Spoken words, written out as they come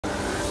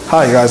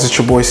Hi guys, it's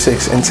your boy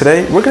Six, and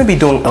today we're going to be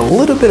doing a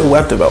little bit of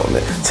web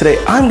development. Today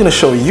I'm going to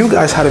show you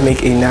guys how to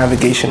make a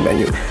navigation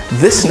menu.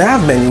 This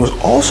nav menu is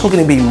also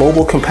going to be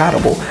mobile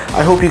compatible.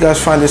 I hope you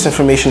guys find this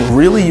information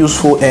really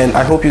useful, and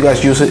I hope you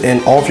guys use it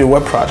in all of your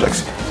web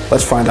projects.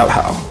 Let's find out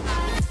how.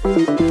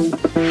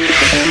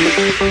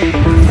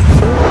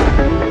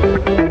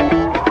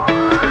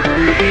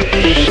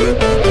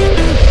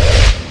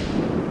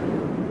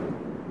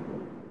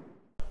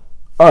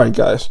 Alright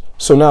guys,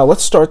 so now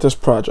let's start this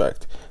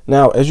project.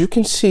 Now, as you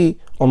can see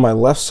on my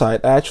left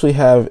side, I actually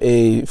have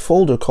a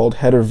folder called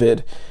header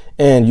vid,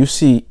 and you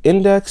see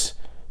index,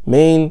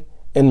 main,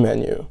 and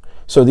menu.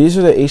 So these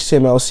are the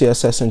HTML,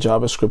 CSS, and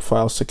JavaScript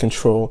files to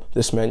control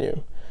this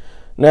menu.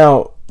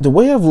 Now, the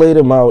way I've laid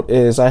them out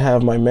is I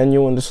have my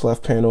menu in this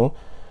left panel,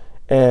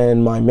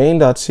 and my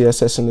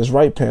main.css in this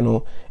right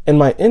panel, and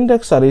my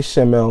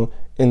index.html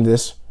in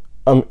this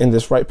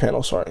right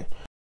panel, sorry.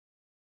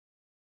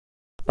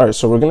 Alright,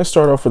 so we're going to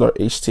start off with our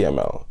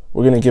HTML.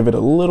 We're going to give it a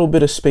little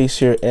bit of space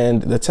here,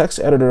 and the text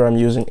editor I'm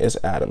using is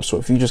Atom. So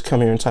if you just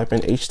come here and type in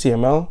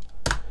HTML,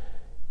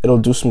 it'll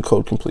do some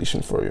code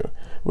completion for you.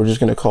 We're just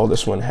going to call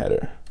this one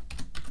header.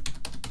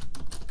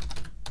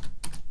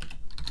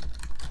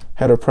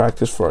 Header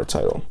practice for our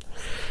title.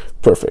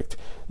 Perfect.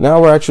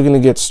 Now we're actually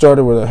going to get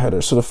started with our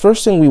header. So the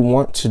first thing we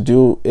want to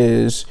do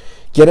is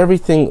get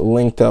everything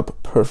linked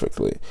up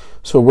perfectly.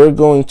 So we're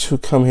going to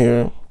come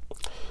here.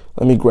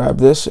 Let me grab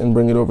this and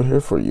bring it over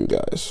here for you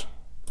guys.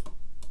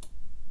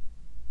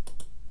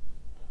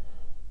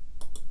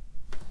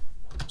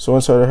 So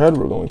inside our head,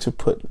 we're going to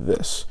put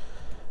this.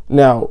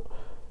 Now,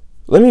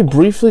 let me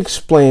briefly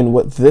explain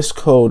what this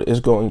code is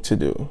going to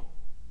do.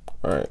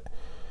 All right.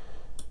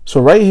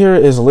 So right here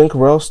is link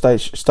rel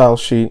style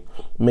sheet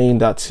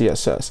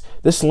main.css.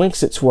 This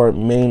links it to our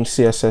main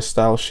CSS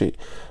style sheet.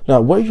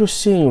 Now, what you're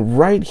seeing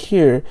right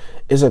here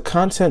is a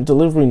content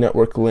delivery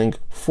network link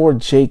for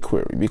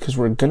jQuery, because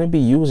we're going to be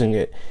using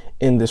it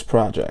in this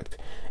project.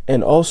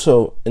 And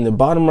also in the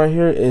bottom right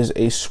here is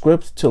a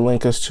script to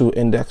link us to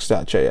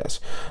index.js.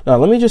 Now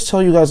let me just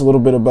tell you guys a little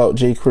bit about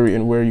jQuery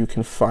and where you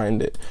can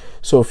find it.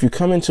 So if you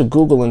come into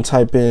Google and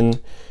type in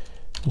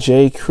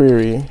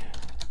jQuery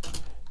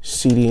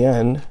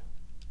CDN,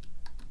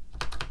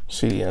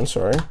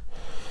 sorry.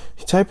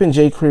 You type in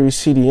jQuery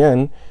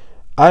CDN,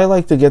 I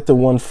like to get the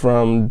one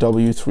from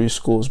W3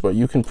 Schools, but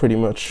you can pretty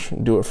much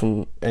do it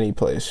from any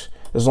place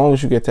as long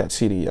as you get that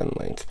CDN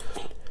link.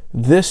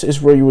 This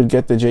is where you would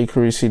get the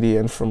jQuery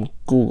CDN from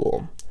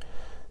Google.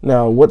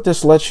 Now, what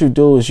this lets you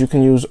do is you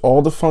can use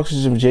all the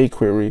functions of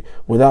jQuery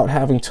without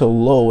having to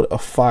load a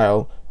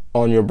file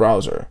on your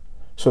browser.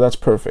 So that's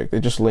perfect.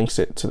 It just links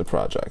it to the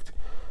project.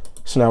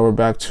 So now we're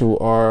back to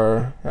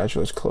our,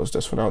 actually let's close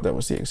this one out. That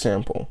was the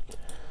example.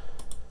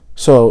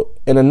 So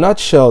in a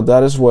nutshell,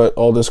 that is what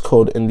all this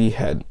code in the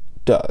head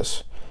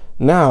does.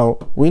 Now,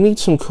 we need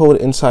some code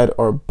inside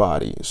our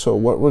body. So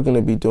what we're going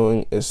to be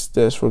doing is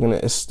this. We're going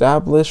to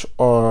establish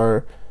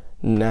our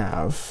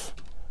nav.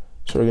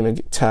 So we're going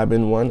to tab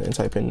in one and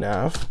type in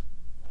nav.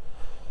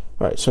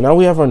 All right, so now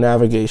we have our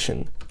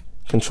navigation.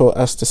 Control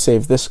S to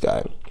save this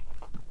guy.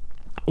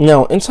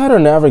 Now, inside our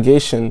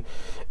navigation,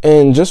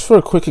 and just for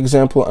a quick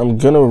example, I'm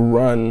going to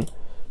run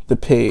the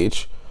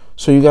page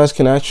so you guys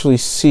can actually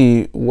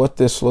see what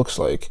this looks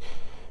like.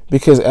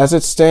 Because as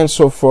it stands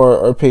so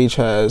far, our page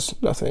has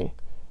nothing.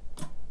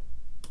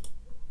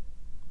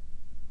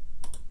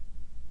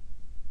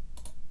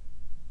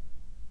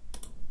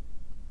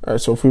 All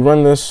right, so if we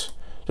run this,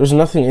 there's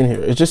nothing in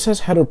here. It just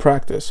says header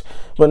practice.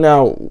 But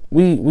now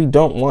we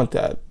don't want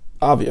that,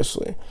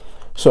 obviously.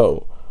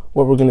 So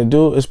what we're going to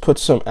do is put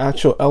some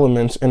actual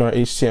elements in our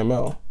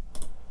HTML.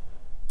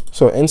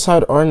 So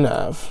inside our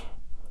nav,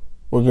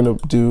 we're going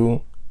to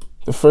do,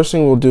 the first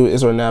thing we'll do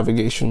is our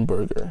navigation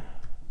burger.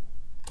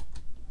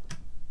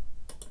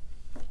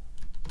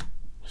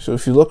 So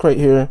if you look right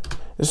here,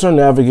 this is our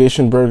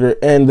navigation burger.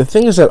 And the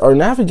thing is that our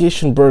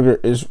navigation burger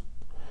is,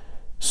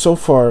 so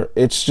far,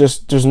 it's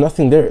just, there's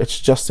nothing there. It's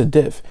just a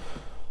div.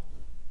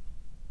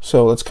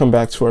 So let's come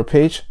back to our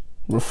page,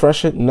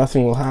 refresh it,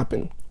 nothing will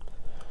happen.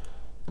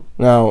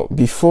 Now,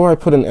 before I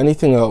put in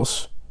anything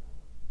else,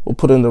 we'll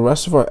put in the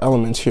rest of our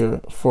elements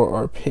here for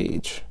our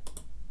page.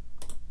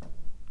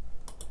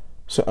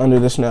 So under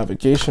this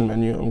navigation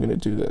menu, I'm going to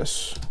do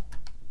this.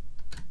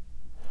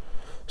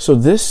 So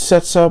this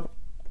sets up,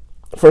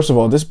 first of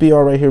all, this BR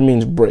right here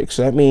means break.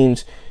 So that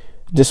means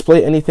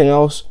display anything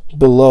else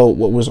below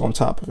what was on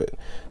top of it.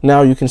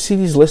 Now you can see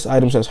these list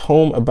items as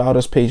home, about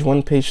us, page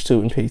 1, page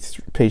 2, and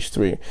page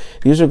 3.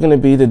 These are going to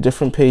be the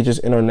different pages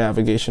in our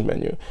navigation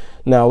menu.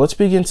 Now let's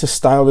begin to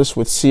style this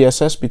with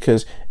CSS,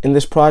 because in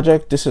this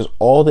project, this is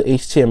all the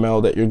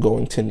HTML that you're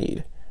going to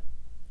need.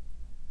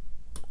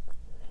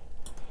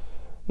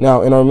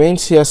 Now in our main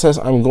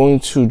CSS, I'm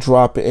going to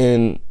drop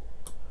in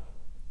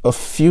a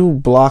few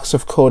blocks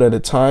of code at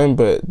a time,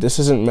 but this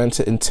isn't meant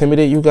to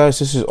intimidate you guys.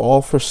 This is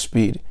all for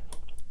speed.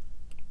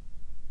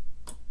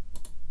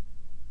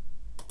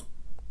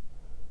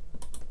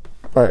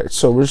 All right,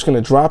 so we're just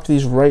going to drop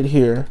these right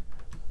here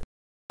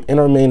in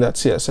our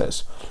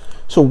main.css.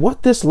 So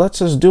what this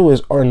lets us do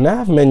is our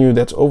nav menu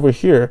that's over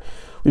here,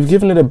 we've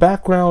given it a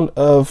background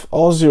of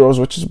all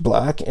zeros, which is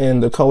black,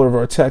 and the color of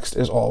our text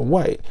is all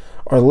white.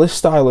 Our list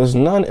style is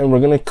none, and we're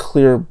going to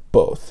clear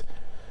both.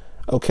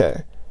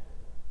 Okay.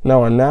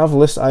 Now our nav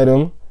list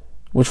item,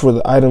 which were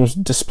the items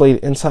displayed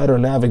inside our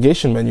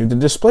navigation menu, the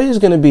display is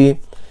going to be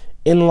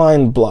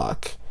inline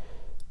block.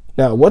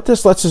 Now what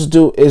this lets us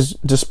do is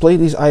display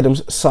these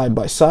items side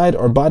by side.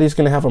 Our body is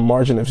going to have a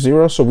margin of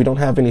 0, so we don't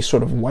have any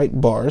sort of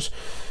white bars.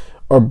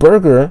 Our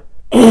burger,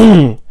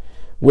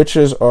 which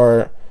is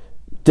our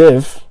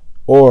div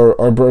or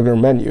our burger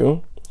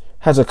menu,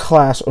 has a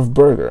class of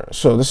burger.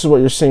 So this is what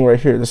you're seeing right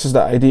here. This is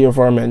the ID of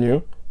our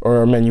menu, or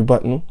our menu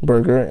button,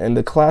 burger, and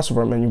the class of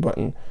our menu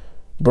button,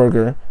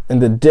 burger,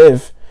 and the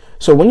div.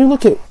 So when you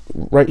look at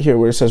right here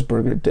where it says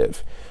burger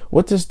div,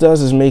 what this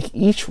does is make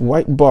each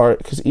white bar,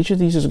 because each of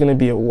these is going to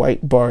be a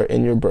white bar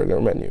in your burger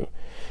menu.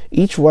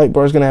 Each white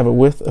bar is going to have a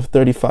width of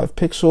 35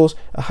 pixels,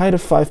 a height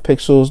of 5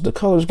 pixels, the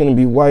color is going to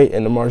be white,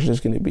 and the margin is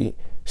going to be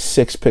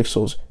 6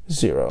 pixels,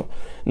 0.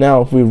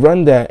 Now, if we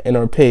run that in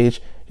our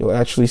page, you'll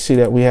actually see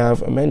that we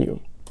have a menu.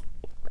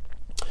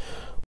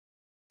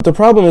 But the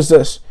problem is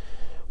this.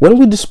 When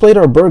we displayed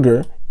our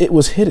burger, it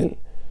was hidden.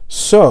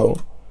 So,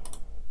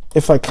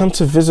 if I come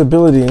to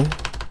visibility,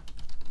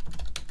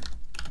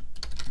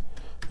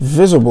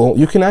 visible,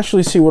 you can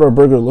actually see what our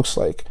burger looks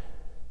like.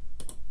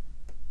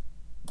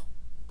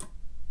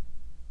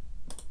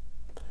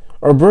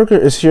 Our burger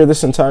is here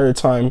this entire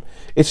time.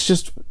 It's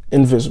just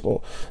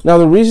invisible. Now,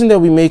 the reason that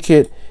we make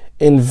it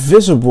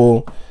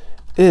invisible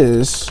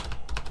is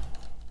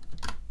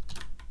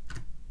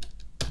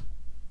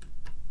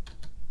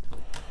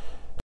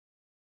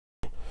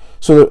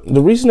the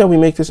reason that we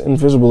make this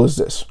invisible is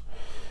this.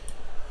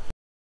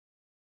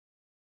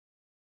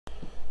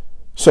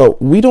 So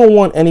we don't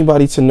want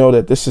anybody to know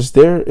that this is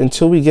there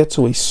until we get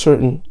to a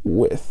certain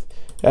width.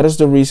 That is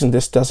the reason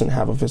this doesn't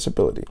have a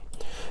visibility.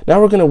 Now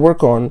we're going to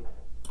work on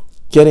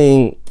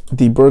getting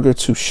the burger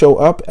to show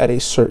up at a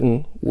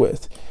certain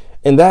width.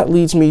 And that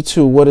leads me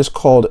to what is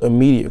called a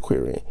media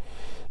query.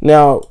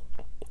 Now,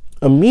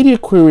 a media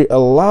query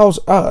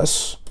allows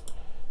us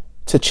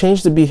to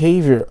change the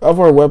behavior of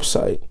our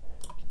website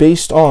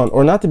based on,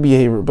 or not the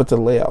behavior, but the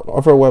layout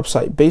of our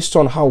website based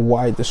on how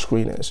wide the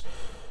screen is.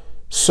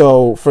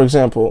 So, for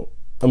example,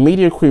 a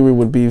media query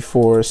would be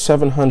for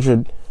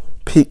 700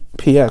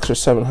 px or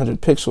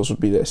 700 pixels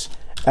would be this.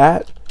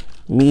 At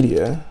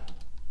media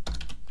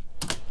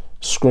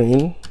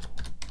screen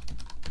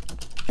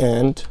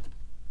and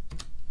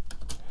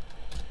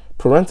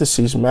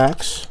parentheses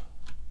max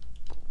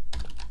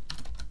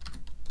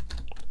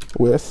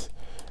width,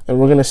 and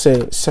we're going to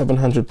say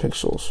 700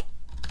 pixels.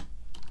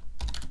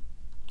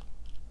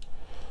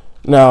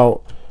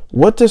 Now,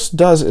 what this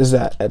does is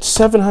that at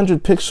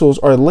 700 pixels,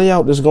 our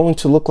layout is going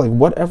to look like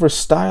whatever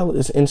style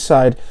is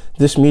inside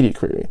this media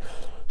query.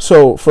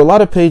 So for a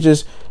lot of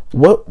pages,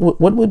 what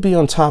would be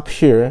on top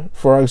here,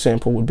 for our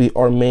example, would be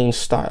our main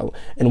style.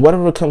 And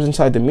whatever comes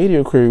inside the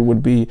media query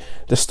would be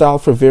the style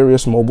for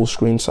various mobile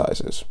screen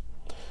sizes.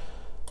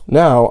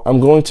 Now, I'm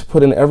going to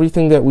put in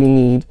everything that we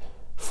need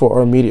for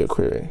our media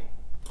query.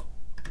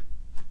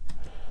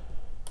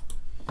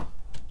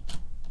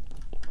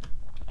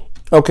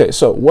 Okay,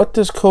 so what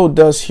this code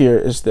does here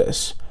is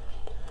this.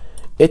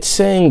 It's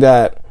saying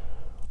that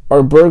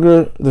our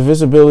burger, the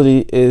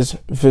visibility is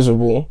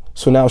visible.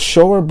 So now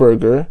show our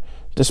burger,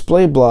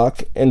 display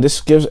block, and this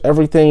gives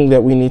everything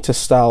that we need to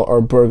style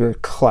our burger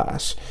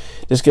class.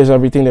 This gives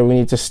everything that we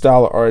need to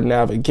style our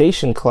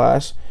navigation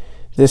class.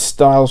 This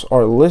styles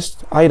our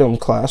list item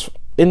class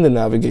in the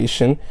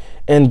navigation,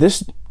 and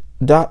this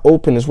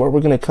 .open is what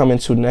we're going to come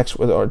into next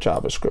with our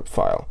JavaScript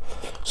file.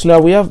 So now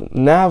we have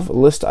nav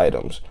list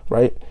items,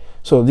 right?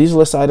 So these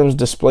list items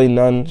display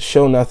none,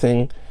 show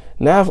nothing.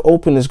 Nav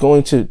open is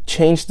going to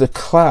change the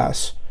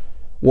class.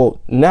 Well,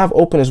 nav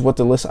open is what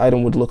the list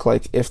item would look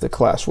like if the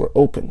class were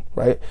open,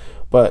 right?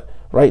 But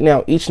right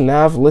now, each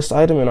nav list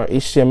item in our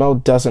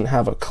HTML doesn't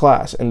have a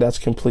class, and that's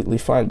completely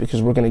fine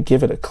because we're going to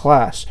give it a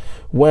class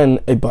when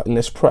a button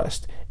is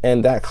pressed.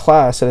 And that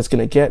class that it's going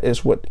to get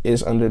is what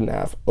is under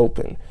nav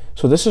open.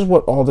 So this is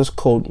what all this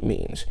code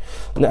means.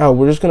 Now,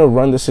 we're just going to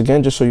run this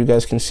again just so you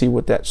guys can see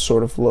what that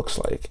sort of looks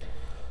like.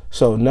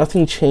 So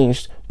nothing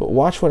changed, but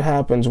watch what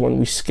happens when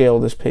we scale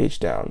this page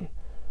down.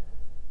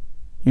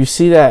 You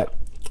see that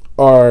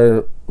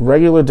our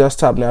regular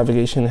desktop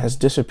navigation has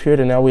disappeared,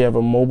 and now we have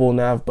a mobile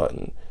nav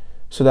button.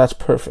 So that's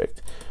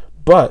perfect.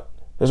 But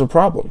there's a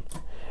problem.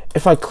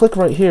 If I click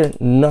right here,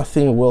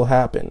 nothing will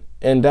happen.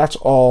 And that's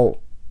all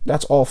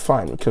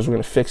fine because we're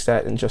going to fix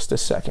that in just a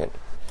second.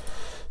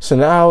 So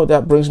now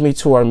that brings me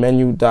to our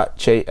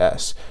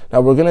menu.js.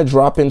 Now we're going to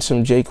drop in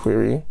some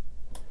jQuery.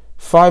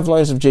 5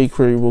 lines of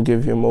jQuery will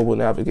give you a mobile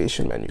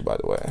navigation menu, by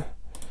the way.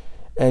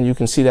 And you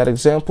can see that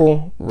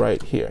example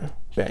right here.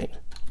 Bang.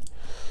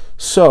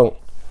 So,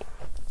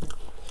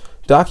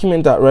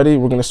 document.ready,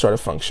 we're going to start a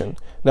function.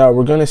 Now,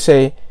 we're going to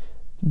say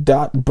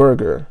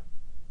 .burger.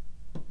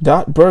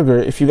 .burger,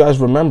 if you guys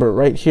remember,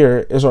 right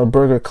here is our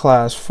burger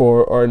class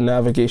for our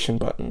navigation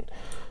button.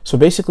 So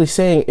basically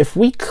saying if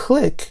we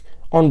click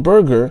on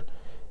burger,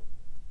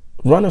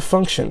 run a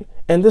function,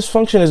 and this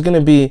function is going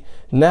to be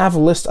nav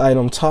list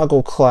item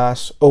toggle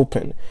class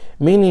open,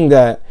 meaning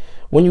that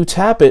when you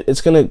tap it, it's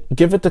going to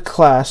give it the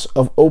class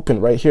of open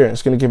right here.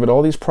 It's going to give it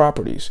all these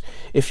properties.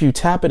 If you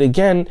tap it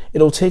again,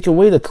 it'll take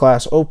away the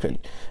class open,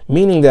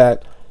 meaning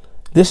that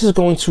this is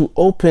going to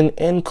open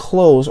and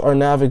close our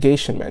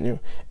navigation menu.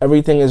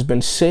 Everything has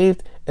been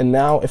saved, and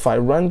now if I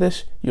run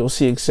this, you'll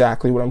see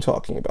exactly what I'm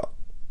talking about.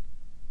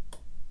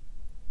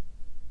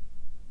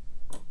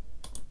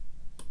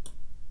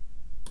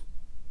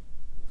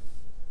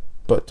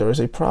 But there is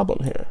a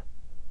problem here.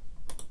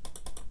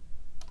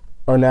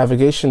 Our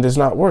navigation does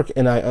not work,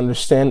 and I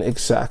understand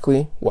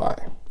exactly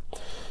why.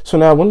 So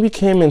now when we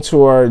came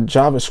into our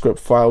JavaScript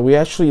file, we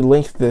actually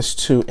linked this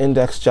to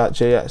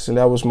index.js, and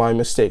that was my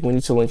mistake. We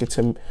need to link it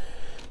to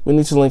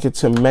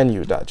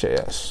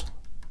menu.js.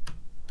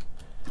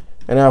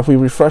 And now if we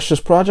refresh this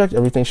project,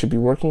 everything should be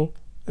working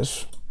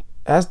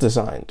as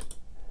designed.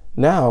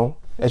 Now,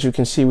 as you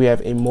can see, we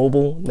have a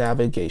mobile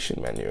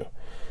navigation menu.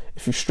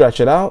 If you stretch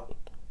it out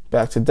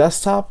back to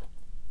desktop,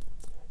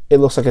 it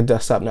looks like a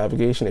desktop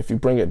navigation. If you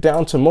bring it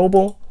down to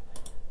mobile,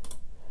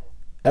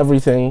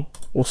 everything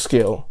will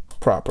scale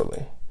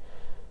properly.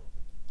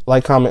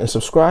 Like, comment, and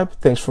subscribe.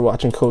 Thanks for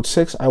watching Code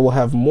 6. I will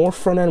have more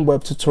front-end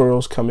web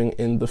tutorials coming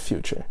in the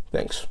future.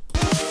 Thanks.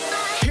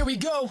 Here we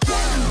go.